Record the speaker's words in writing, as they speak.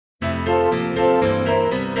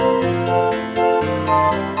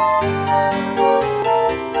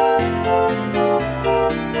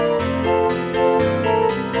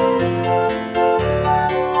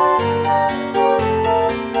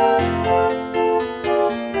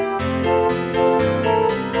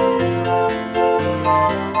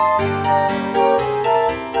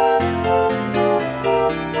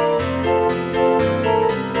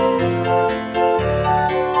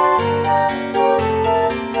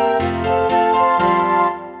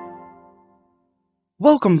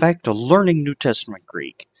Welcome back to Learning New Testament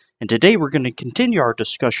Greek, and today we're going to continue our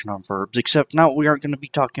discussion on verbs, except now we aren't going to be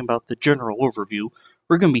talking about the general overview,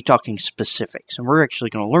 we're going to be talking specifics, and we're actually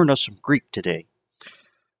going to learn us some Greek today.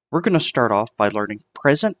 We're going to start off by learning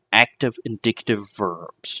present active indicative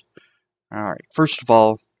verbs. Alright, first of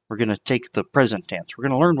all, we're going to take the present tense. We're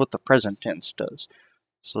going to learn what the present tense does.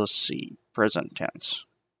 So let's see, present tense.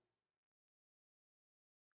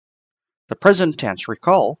 The present tense,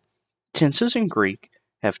 recall, tenses in Greek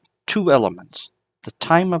have two elements, the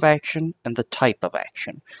time of action and the type of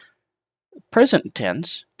action. Present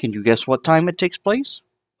tense, can you guess what time it takes place?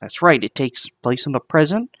 That's right, it takes place in the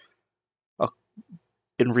present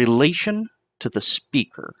in relation to the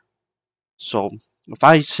speaker. So if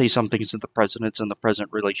I say something is in the present, it's in the present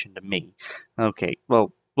relation to me. Okay,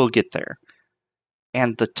 well, we'll get there.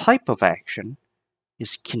 And the type of action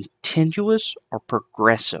is continuous or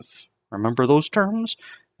progressive. Remember those terms?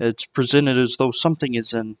 It's presented as though something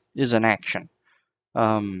is in action.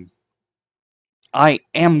 I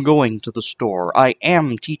am going to the store. I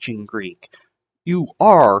am teaching Greek. You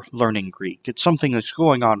are learning Greek. It's something that's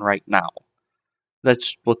going on right now.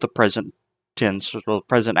 That's what the present tense, well,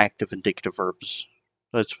 present active indicative verbs,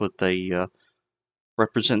 that's what they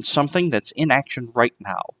represent, something that's in action right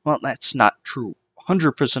now. Well, that's not true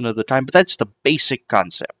 100% of the time, but that's the basic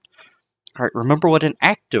concept. Alright, remember what an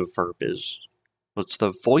active verb is. What's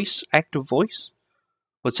the voice, active voice?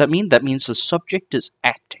 What's that mean? That means the subject is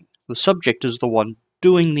acting. The subject is the one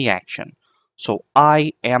doing the action. So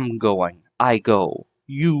I am going, I go.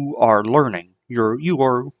 You are learning. You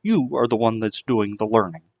are the one that's doing the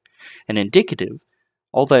learning. And indicative,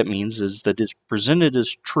 all that means is that it's presented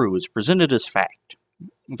as true, it's presented as fact.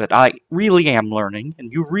 That I really am learning,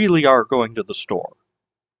 and you really are going to the store.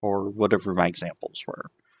 Or whatever my examples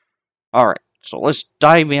were. Alright, so let's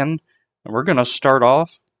dive in, and we're going to start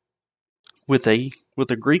off with a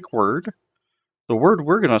Greek word. The word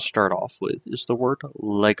we're going to start off with is the word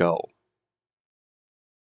Lego.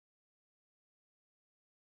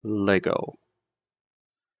 Lego.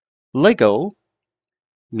 Lego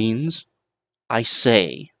means I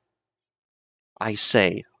say. I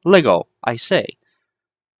say. Lego, I say.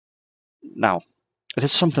 Now,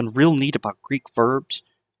 there's something real neat about Greek verbs,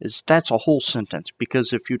 is that's a whole sentence,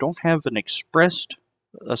 because if you don't have an expressed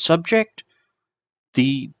subject,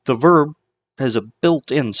 the verb has a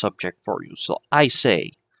built-in subject for you. So I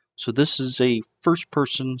say. So this is a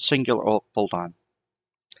first-person singular. Oh, hold on.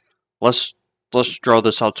 Let's draw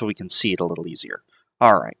this out so we can see it a little easier.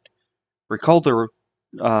 All right. Recall the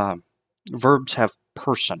verbs have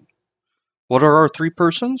person. What are our three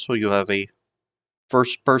persons? So you have a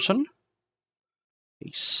first person,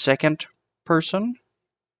 a second person,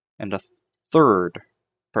 and a third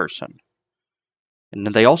person. And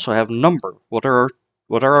then they also have number. What are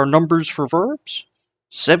our numbers for verbs?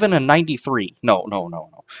 7 and 93.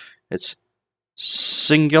 No. It's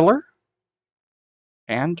singular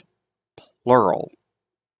and plural.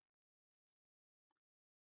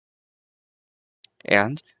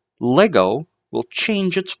 And Lego will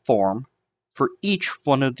change its form for each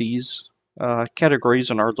one of these categories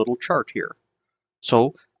in our little chart here.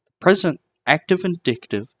 So, present active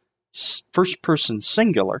indicative first person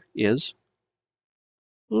singular is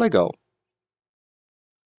Lego.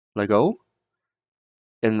 Lego.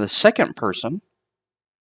 And the second person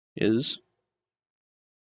is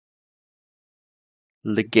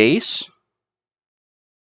leges,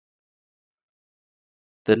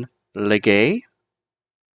 then lege,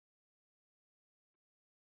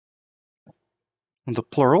 and the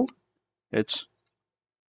plural, it's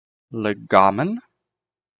legamen,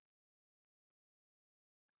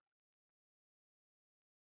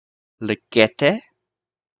 legete,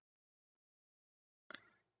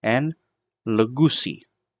 and legusi.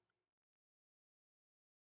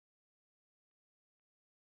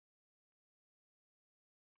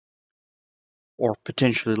 Or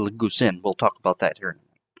potentially legusin. We'll talk about that here in a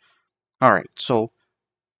minute. Alright, so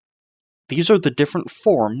these are the different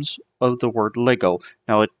forms of the word Lego.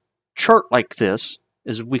 Now, a chart like this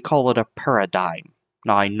we call it a paradigm.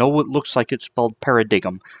 Now, I know it looks like it's spelled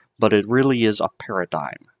paradigm, but it really is a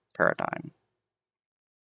paradigm. Paradigm.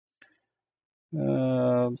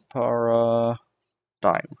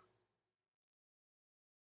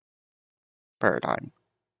 Paradigm.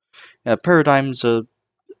 Paradigm's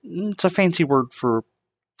it's a fancy word for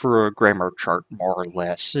a grammar chart, more or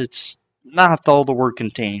less. It's not all the word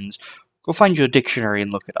contains. Go find you a dictionary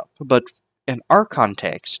and look it up. But in our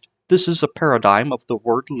context, this is a paradigm of the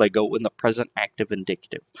word Lego in the present active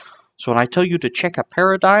indicative. So when I tell you to check a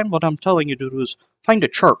paradigm, what I'm telling you to do is find a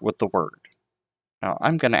chart with the word. Now,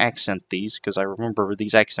 I'm going to accent these because I remember where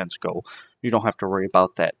these accents go. You don't have to worry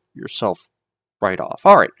about that yourself right off.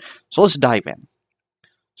 All right, so let's dive in.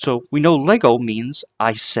 So we know Lego means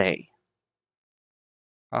I say.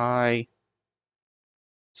 I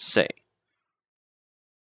say.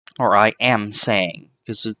 Or I am saying,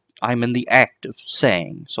 because I'm in the act of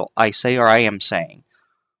saying. So I say or I am saying.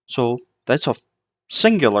 So that's a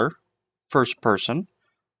singular first person,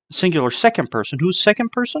 singular second person. Who's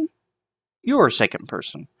second person? You're second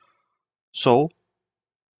person. So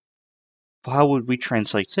how would we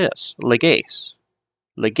translate this? Leges.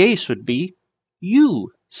 Leges would be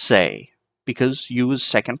you say, because you is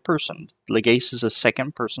second person. Leges is a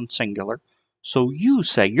second person singular. So you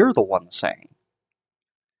say, you're the one saying.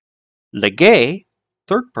 Lege,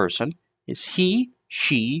 third person, is he,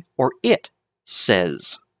 she, or it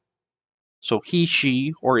says. So he,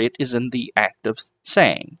 she, or it is in the act of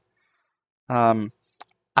saying. I'm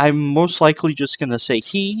most likely just going to say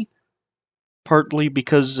he, partly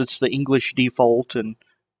because it's the English default and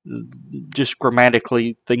just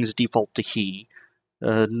grammatically things default to he.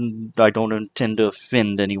 I don't intend to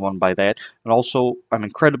offend anyone by that. And also, I'm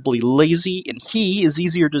incredibly lazy, and he is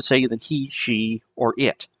easier to say than he, she, or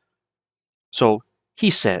it. So, he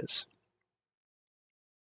says.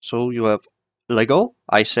 So you have Lego,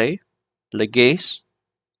 I say. Leges,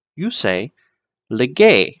 you say.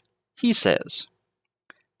 Lege, he says.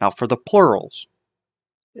 Now for the plurals.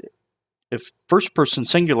 If first person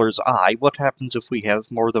singular is I, what happens if we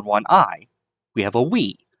have more than one I? We have a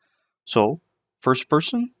we. So, first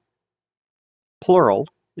person plural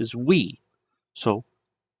is we. So,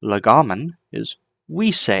 legamen is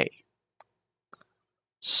we say.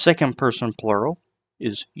 Second person plural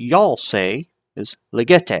is y'all say, is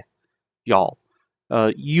legete, y'all.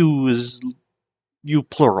 You is you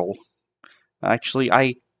plural. Actually,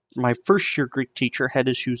 my first year Greek teacher had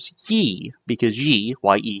us use ye, because ye,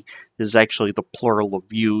 Y-E, is actually the plural of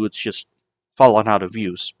you. It's just fallen out of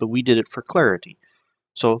use, but we did it for clarity.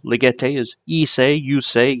 So legete is ye say, you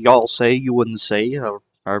say, y'all say, you wouldn't say, or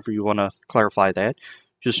however you want to clarify that.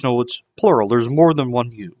 Just know it's plural. There's more than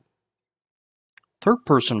one you. Third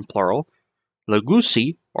person plural,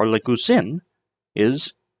 legusi or legusin,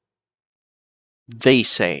 is they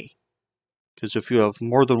say. Because if you have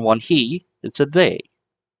more than one he, it's a they.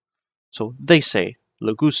 So they say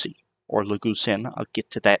legusi or legusin. I'll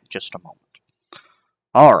get to that in just a moment.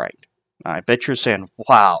 Alright, I bet you're saying,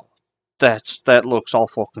 wow, that looks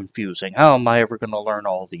awful confusing. How am I ever going to learn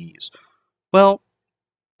all these? Well,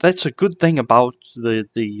 that's a good thing about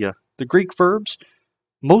the Greek verbs.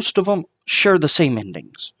 Most of them share the same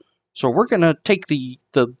endings. So we're going to take the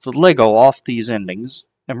Lego off these endings,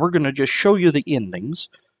 and we're going to just show you the endings.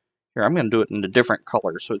 Here, I'm going to do it in a different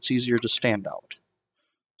color so it's easier to stand out.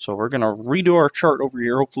 So we're going to redo our chart over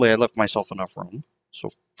here. Hopefully I left myself enough room.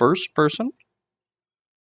 So first person,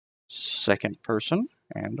 second person,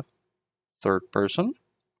 and third person,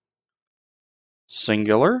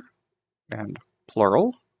 singular and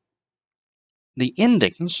plural. The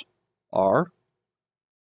endings are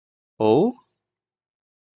o,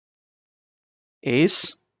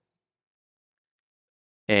 es,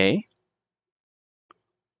 a,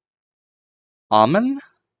 amen,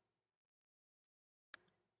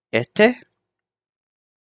 ete.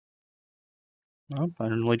 Oh, I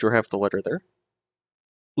only drew half the letter there.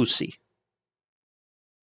 Usi.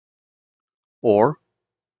 Or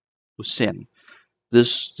usin.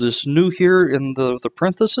 This nu here in the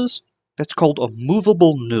parenthesis, that's called a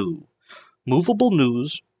movable nu. Movable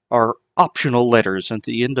nus are optional letters at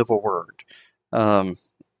the end of a word.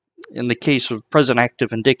 In the case of present active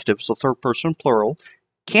indicatives, the third person plural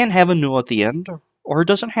can have a nu at the end, or it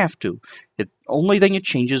doesn't have to. The only thing it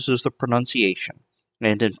changes is the pronunciation.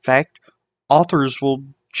 And in fact, authors will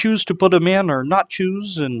choose to put them in or not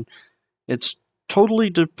choose, and it's totally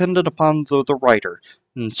dependent upon the writer.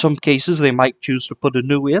 In some cases, they might choose to put a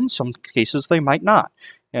nu in, some cases they might not.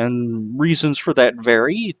 And reasons for that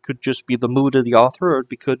vary. It could just be the mood of the author, or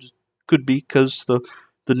it could be because the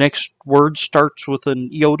next word starts with an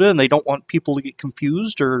iota and they don't want people to get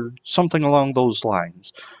confused, or something along those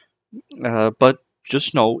lines. But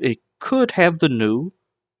just know it could have the nu,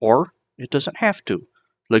 or it doesn't have to.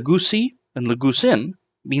 Legusi and legusin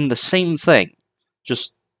mean the same thing,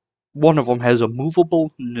 just one of them has a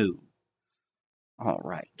movable nu.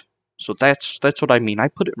 Alright, so that's what I mean. I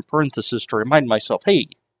put it in parentheses to remind myself, hey,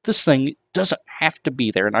 this thing doesn't have to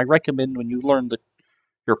be there, and I recommend when you learn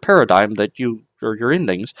your paradigm that you, or your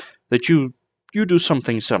endings, that you do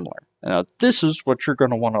something similar. This is what you're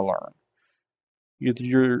going to want to learn.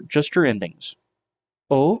 Just your endings.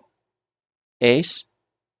 O, es,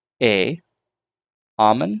 a,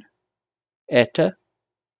 amen, ete,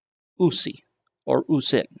 usi, or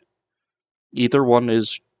usin. Either one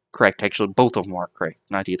is correct. Actually, both of them are correct,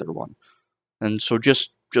 not either one. And so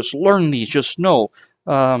just learn these. Just know.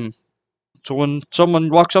 So when someone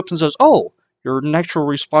walks up and says, "Oh," your natural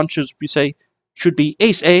response should be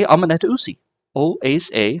 "Ace A aman eta usi." O ace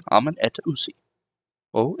A aman eta usi.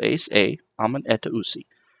 O ace A aman eta usi.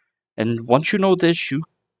 And once you know this, you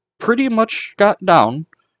pretty much got down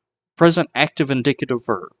present active indicative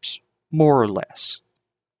verbs, more or less.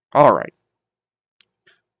 All right.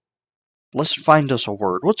 Let's find us a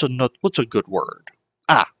word. What's a good word?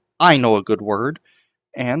 Ah, I know a good word,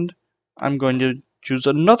 and I'm going to choose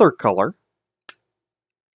another color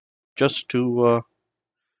just to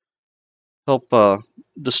help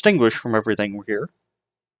distinguish from everything here.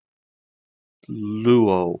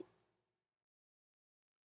 Luo.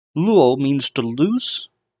 Luo means to loose.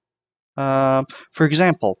 For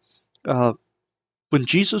example, when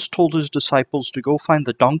Jesus told his disciples to go find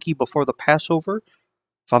the donkey before the Passover,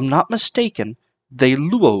 if I'm not mistaken, they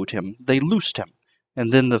luoed him. They loosed him.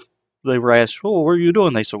 And then they were asked, "Oh, what are you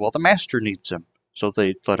doing?" They said, "Well, the master needs him." So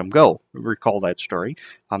they let him go. Recall that story.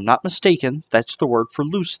 If I'm not mistaken, that's the word for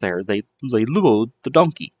loose there. They luoed the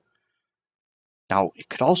donkey. Now, it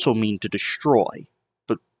could also mean to destroy,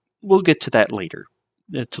 but we'll get to that later.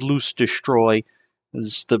 To loose, destroy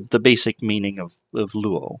is the basic meaning of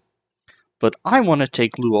luo. But I want to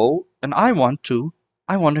take luo and I want to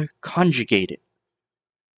conjugate it.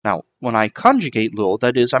 Now, when I conjugate luo,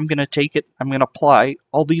 that is, I'm going to take it, I'm going to apply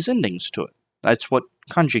all these endings to it. That's what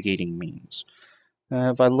conjugating means.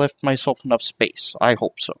 Have I left myself enough space? I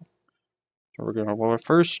hope so. So we're going to go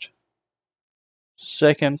first,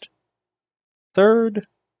 second, third.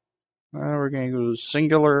 We're going to go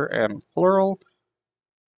singular and plural.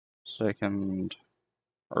 Second,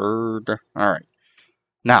 third. All right.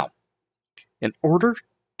 Now, in order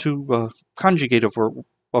to conjugate a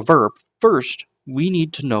verb, first we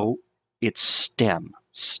need to know its stem.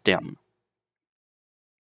 Stem.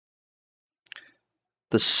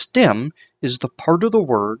 The stem is the part of the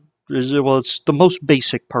word, it's the most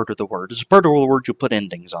basic part of the word. It's a part of the word you put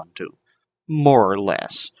endings onto, more or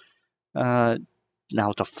less. Now,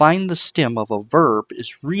 to find the stem of a verb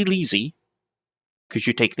is real easy because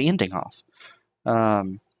you take the ending off.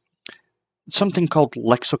 Something called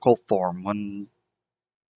lexical form.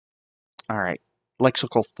 Alright,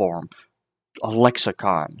 lexical form. A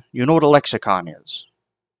lexicon. You know what a lexicon is?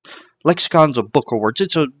 Lexicon's a book of words.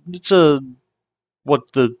 It's a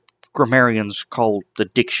what the grammarians call the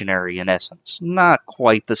dictionary in essence. Not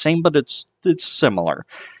quite the same, but it's similar.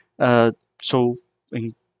 So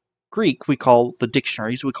in Greek, we call the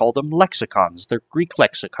dictionaries, we call them lexicons. They're Greek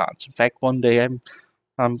lexicons. In fact, one day I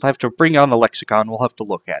have to bring on a lexicon. We'll have to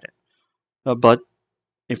look at it. But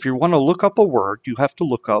if you want to look up a word, you have to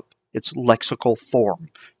look up its lexical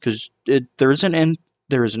form, because there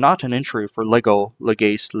is not an entry for lego,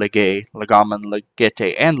 leges, lege, legamen,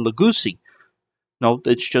 legete, and legusi. No,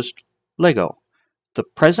 it's just Lego. The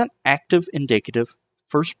present active indicative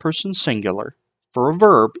first person singular for a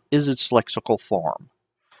verb is its lexical form.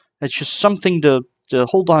 It's just something to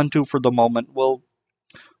hold on to for the moment. We'll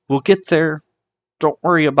get there. Don't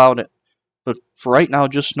worry about it. But for right now,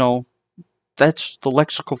 just know that's the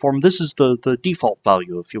lexical form. This is the default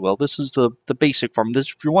value, if you will. This is the basic form. This,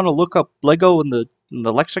 if you want to look up Lego in the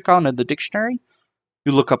lexicon and the dictionary,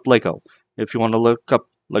 you look up Lego. If you want to look up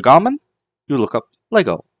legamen, you look up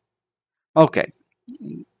Lego. Okay,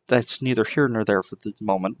 that's neither here nor there for the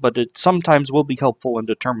moment, but it sometimes will be helpful in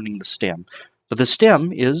determining the stem. But the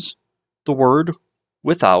stem is the word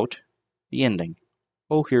without the ending.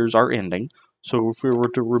 Oh, here's our ending. So if we were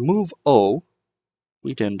to remove O,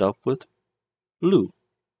 we'd end up with lu.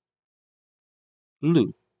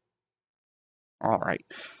 Lu. Alright,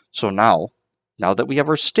 so now that we have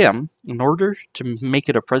our stem, in order to make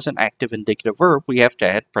it a present active indicative verb, we have to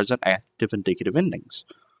add present active indicative endings.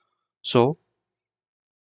 So,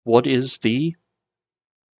 what is the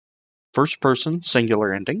first person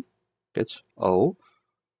singular ending? It's O.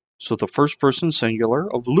 So the first person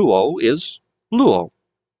singular of luo is luo.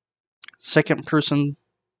 Second person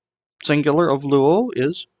singular of luo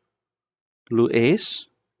is lues.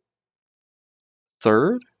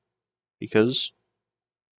 Third, because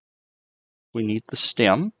we need the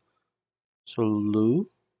stem, so lu.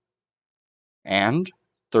 And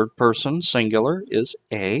third person singular is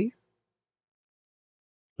a,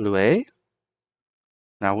 lue.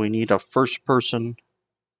 Now we need a first person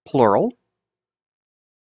plural,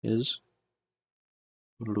 is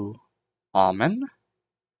lu amen.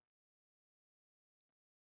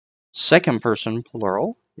 Second person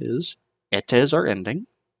plural is ete is our ending,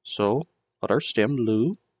 so put our stem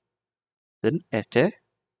lu. then ete,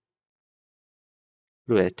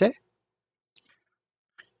 luete.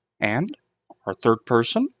 And our third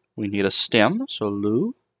person, we need a stem, so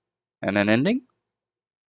lu, and an ending,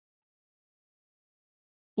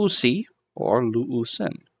 usi, or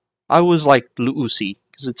luusin. I always like luusi,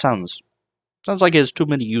 because it sounds like it has too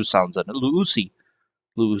many U sounds in it. Luusi,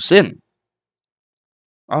 luusin.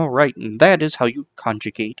 Alright, and that is how you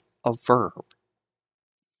conjugate a verb.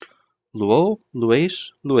 Luo,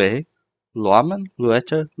 lues, lue, luamen,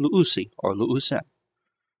 luete, luusi, or luusin.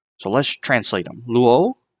 So let's translate them.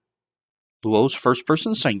 Luo, luo's first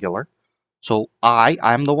person singular. So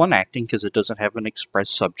I'm the one acting because it doesn't have an express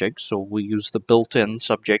subject, so we use the built-in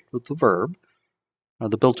subject with the verb,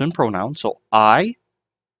 the built-in pronoun. So I,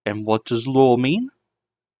 and what does luo mean?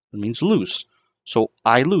 It means loose. So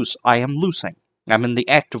I loose, I am loosing. I'm in the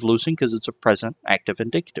act of loosing because it's a present active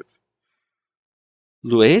indicative.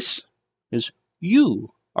 Lues is you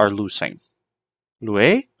are loosing.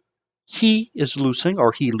 Lue, he is loosing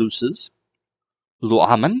or he looses.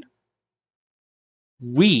 Luamen,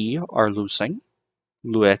 we are loosing.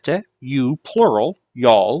 Luete, you, plural,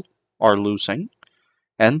 y'all, are loosing.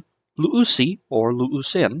 And luusi, or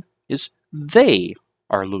luusin, is they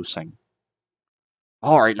are loosing.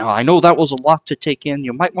 Alright, now I know that was a lot to take in.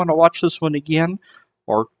 You might want to watch this one again,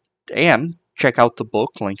 and check out the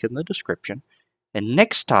book, link in the description. And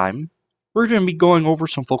next time, we're going to be going over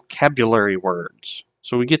some vocabulary words,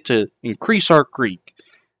 so we get to increase our Greek.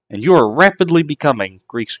 And you are rapidly becoming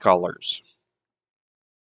Greek scholars.